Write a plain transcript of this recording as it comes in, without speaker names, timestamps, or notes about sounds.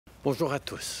Bonjour à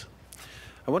tous.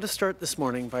 I want to start this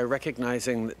morning by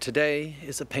recognizing that today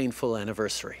is a painful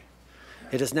anniversary.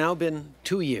 It has now been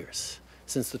 2 years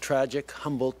since the tragic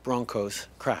Humboldt Broncos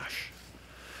crash.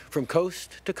 From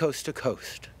coast to coast to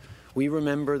coast, we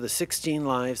remember the 16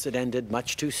 lives that ended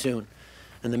much too soon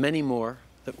and the many more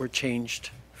that were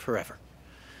changed forever.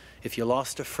 If you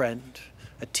lost a friend,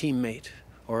 a teammate,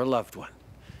 or a loved one,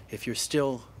 if you're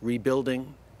still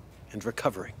rebuilding and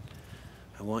recovering,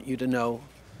 I want you to know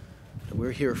that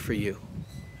we're here for you,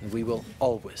 and we will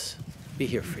always be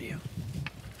here for you.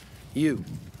 You,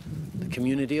 the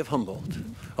community of Humboldt,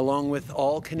 along with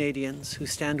all Canadians who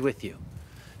stand with you,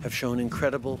 have shown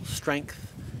incredible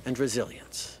strength and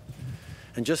resilience.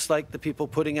 And just like the people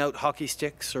putting out hockey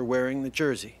sticks or wearing the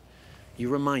jersey, you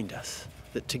remind us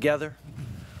that together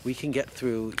we can get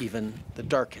through even the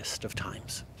darkest of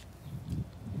times.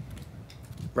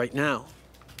 Right now,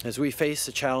 as we face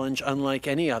a challenge unlike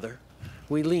any other,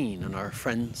 we lean on our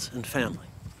friends and family,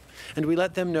 and we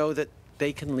let them know that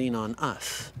they can lean on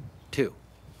us, too.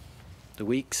 The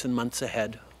weeks and months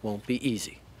ahead won't be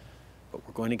easy, but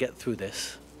we're going to get through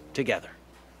this together.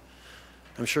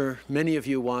 I'm sure many of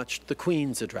you watched the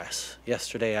Queen's address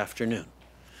yesterday afternoon,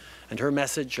 and her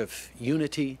message of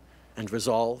unity and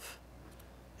resolve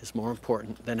is more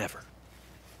important than ever.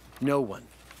 No one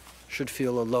should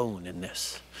feel alone in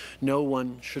this. No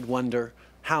one should wonder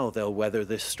how they'll weather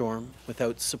this storm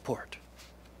without support.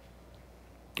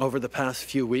 Over the past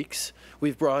few weeks,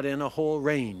 we've brought in a whole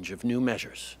range of new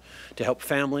measures to help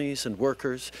families and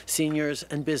workers, seniors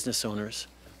and business owners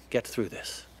get through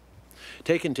this.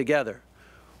 Taken together,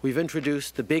 we've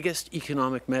introduced the biggest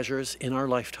economic measures in our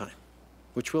lifetime,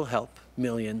 which will help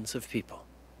millions of people.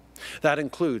 That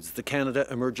includes the Canada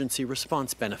Emergency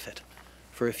Response Benefit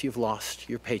for if you've lost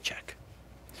your paycheck.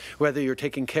 Whether you're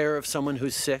taking care of someone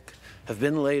who's sick, have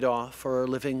been laid off, or are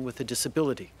living with a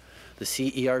disability, the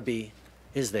CERB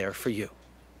is there for you.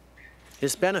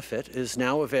 This benefit is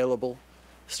now available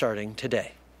starting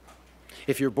today.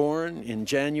 If you're born in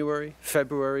January,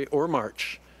 February, or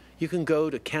March, you can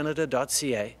go to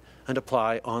canada.ca and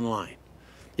apply online.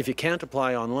 If you can't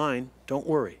apply online, don't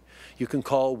worry. You can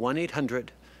call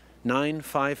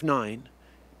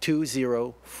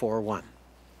 1-800-959-2041.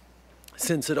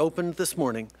 Since it opened this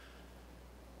morning,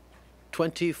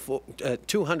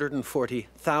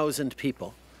 240,000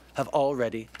 people have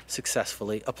already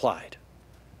successfully applied.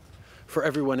 For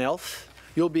everyone else,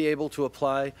 you'll be able to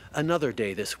apply another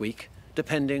day this week,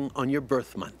 depending on your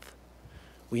birth month.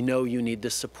 We know you need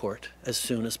this support as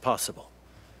soon as possible.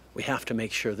 We have to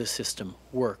make sure this system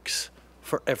works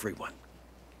for everyone.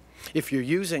 If you're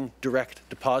using direct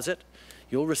deposit,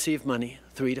 you'll receive money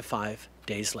 3 to 5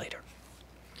 days later.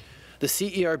 The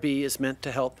CERB is meant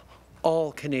to help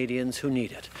all Canadians who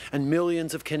need it, and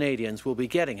millions of Canadians will be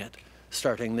getting it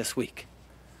starting this week.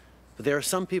 But there are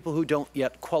some people who don't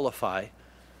yet qualify,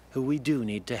 who we do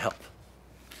need to help.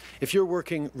 If you're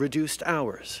working reduced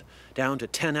hours, down to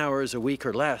 10 hours a week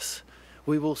or less,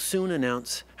 we will soon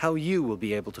announce how you will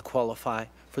be able to qualify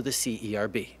for the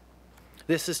CERB.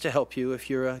 This is to help you if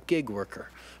you're a gig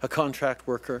worker, a contract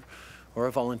worker, or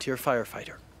a volunteer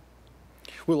firefighter.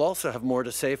 We'll also have more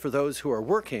to say for those who are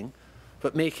working,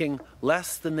 but making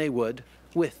less than they would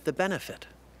with the benefit.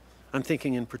 I'm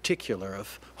thinking in particular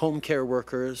of home care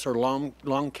workers or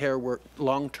long-term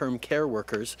care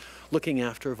workers looking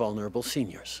after vulnerable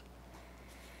seniors.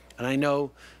 And I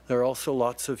know there are also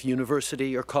lots of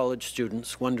university or college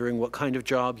students wondering what kind of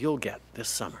job you'll get this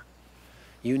summer.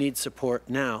 You need support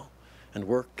now, and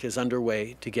work is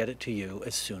underway to get it to you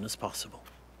as soon as possible.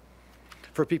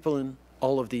 For people in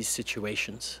all of these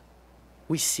situations,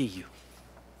 we see you.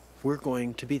 We're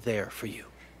going to be there for you,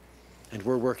 and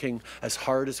we're working as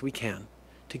hard as we can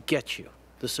to get you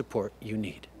the support you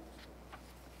need.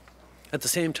 At the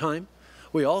same time,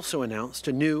 we also announced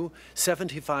a new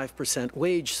 75%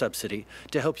 wage subsidy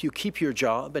to help you keep your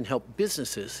job and help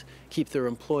businesses keep their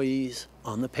employees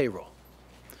on the payroll.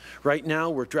 Right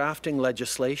now, we're drafting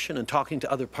legislation and talking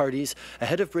to other parties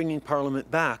ahead of bringing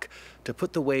Parliament back to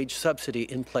put the wage subsidy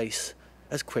in place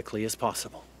as quickly as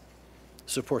possible.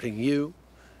 Supporting you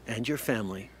and your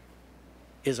family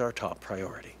is our top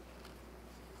priority.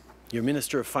 Your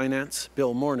Minister of Finance,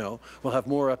 Bill Morneau, will have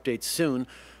more updates soon,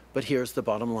 but here's the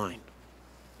bottom line.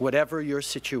 Whatever your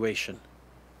situation,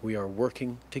 we are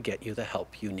working to get you the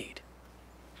help you need.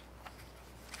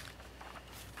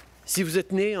 Si vous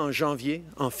êtes né en janvier,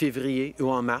 en février ou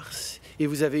en mars et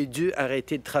vous avez dû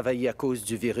arrêter de travailler à cause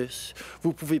du virus,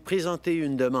 vous pouvez présenter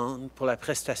une demande pour la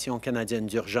prestation canadienne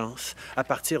d'urgence à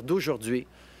partir d'aujourd'hui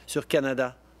sur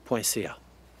canada.ca.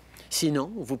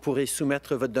 Sinon, vous pourrez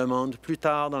soumettre votre demande plus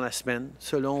tard dans la semaine,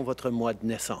 selon votre mois de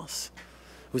naissance.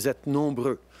 Vous êtes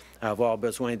nombreux à avoir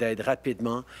besoin d'aide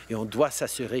rapidement et on doit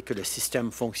s'assurer que le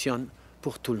système fonctionne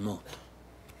pour tout le monde.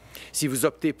 Si vous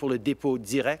optez pour le dépôt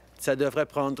direct, ça devrait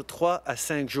prendre 3 à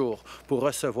 5 jours pour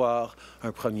recevoir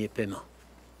un premier paiement.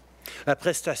 La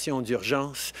prestation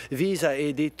d'urgence vise à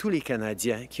aider tous les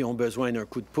Canadiens qui ont besoin d'un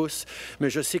coup de pouce, mais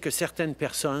je sais que certaines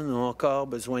personnes ont encore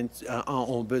besoin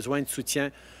de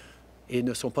soutien et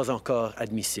ne sont pas encore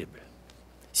admissibles.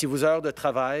 Si vos heures de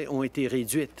travail ont été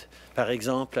réduites, par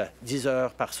exemple à 10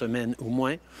 heures par semaine ou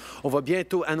moins, on va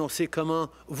bientôt annoncer comment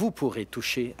vous pourrez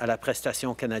toucher à la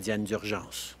prestation canadienne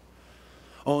d'urgence.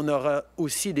 On aura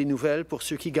aussi des nouvelles pour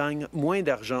ceux qui gagnent moins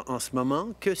d'argent en ce moment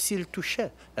que s'ils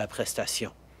touchaient la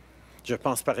prestation. Je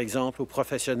pense par exemple aux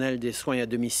professionnels des soins à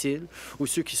domicile ou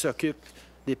ceux qui s'occupent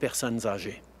des personnes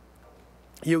âgées.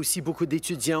 Il y a aussi beaucoup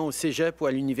d'étudiants au cégep ou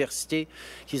à l'université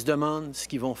qui se demandent ce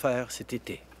qu'ils vont faire cet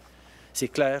été. C'est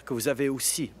clair que vous avez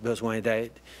aussi besoin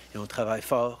d'aide et on travaille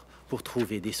fort pour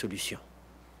trouver des solutions.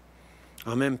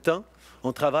 En même temps,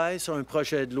 on travaille sur un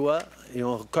projet de loi et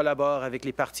on collabore avec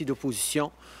les partis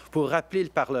d'opposition pour rappeler le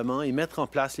Parlement et mettre en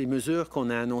place les mesures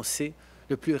qu'on a annoncées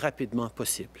le plus rapidement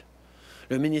possible.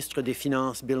 Le ministre des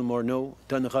Finances, Bill Morneau,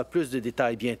 donnera plus de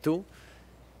détails bientôt,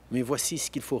 mais voici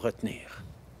ce qu'il faut retenir.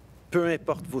 Peu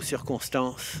importe vos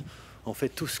circonstances, on fait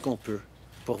tout ce qu'on peut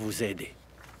pour vous aider.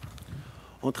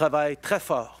 On travaille très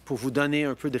fort pour vous donner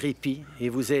un peu de répit et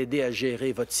vous aider à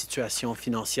gérer votre situation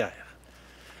financière.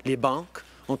 Les banques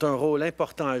ont un rôle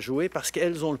important à jouer parce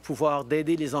qu'elles ont le pouvoir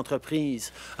d'aider les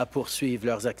entreprises à poursuivre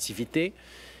leurs activités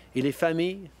et les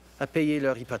familles à payer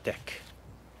leur hypothèque.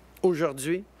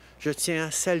 Aujourd'hui, je tiens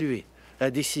à saluer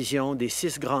la décision des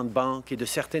 6 grandes banques et de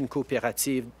certaines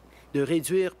coopératives de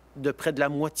réduire de près de la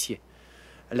moitié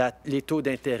les taux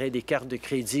d'intérêt des cartes de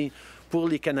crédit pour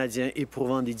les Canadiens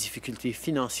éprouvant des difficultés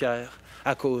financières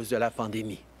à cause de la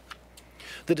pandémie.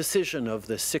 The decision of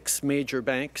the 6 major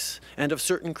banks and of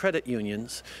certain credit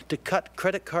unions to cut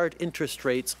credit card interest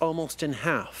rates almost in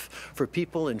half for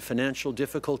people in financial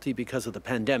difficulty because of the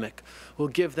pandemic will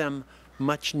give them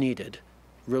much-needed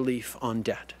relief on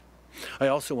debt. I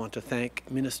also want to thank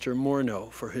Minister Morneau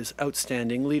for his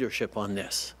outstanding leadership on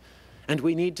this. And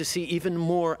we need to see even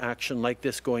more action like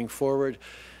this going forward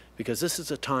because this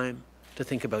is a time to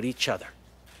think about each other,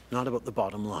 not about the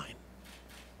bottom line.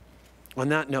 On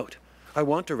that note, I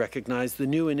want to recognize the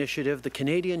new initiative the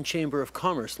Canadian Chamber of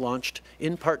Commerce launched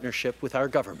in partnership with our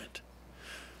government.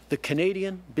 The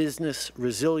Canadian Business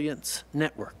Resilience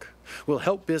Network will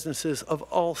help businesses of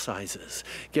all sizes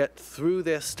get through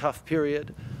this tough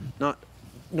period, not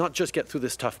just get through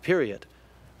this tough period,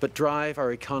 but drive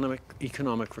our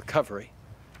economic recovery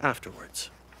afterwards.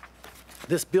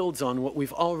 This builds on what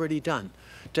we've already done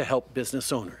to help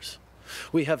business owners.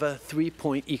 We have a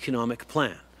 3-point economic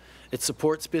plan. It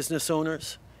supports business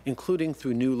owners, including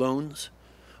through new loans,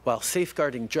 while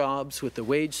safeguarding jobs with the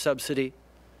wage subsidy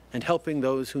and helping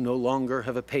those who no longer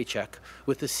have a paycheck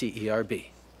with the CERB.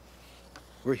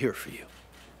 We're here for you.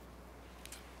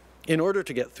 In order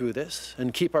to get through this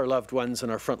and keep our loved ones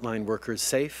and our frontline workers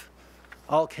safe,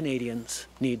 all Canadians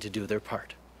need to do their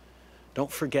part.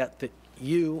 Don't forget that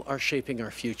you are shaping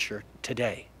our future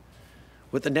today.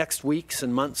 What the next weeks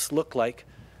and months look like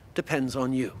depends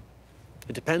on you.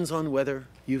 It depends on whether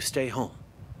you stay home,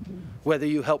 whether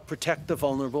you help protect the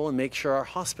vulnerable and make sure our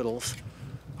hospitals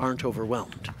aren't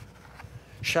overwhelmed.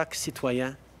 Chaque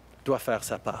citoyen doit faire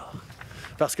sa part,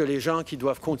 parce que les gens qui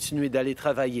doivent continuer d'aller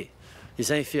travailler,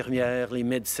 les infirmières, les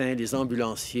médecins, les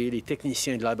ambulanciers, les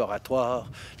techniciens de laboratoire,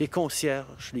 les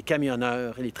concierges, les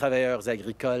camionneurs et les travailleurs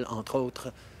agricoles, entre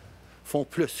autres, font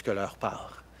plus que leur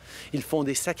part. Ils font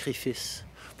des sacrifices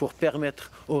pour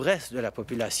permettre au reste de la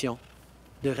population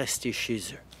de rester chez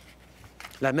eux.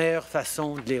 La meilleure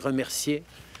façon de les remercier,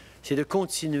 c'est de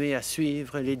continuer à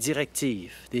suivre les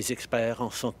directives des experts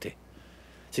en santé.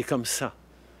 C'est comme ça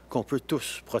qu'on peut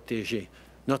tous protéger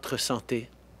notre santé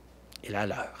et la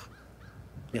leur.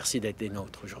 Merci d'être des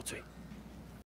nôtres aujourd'hui.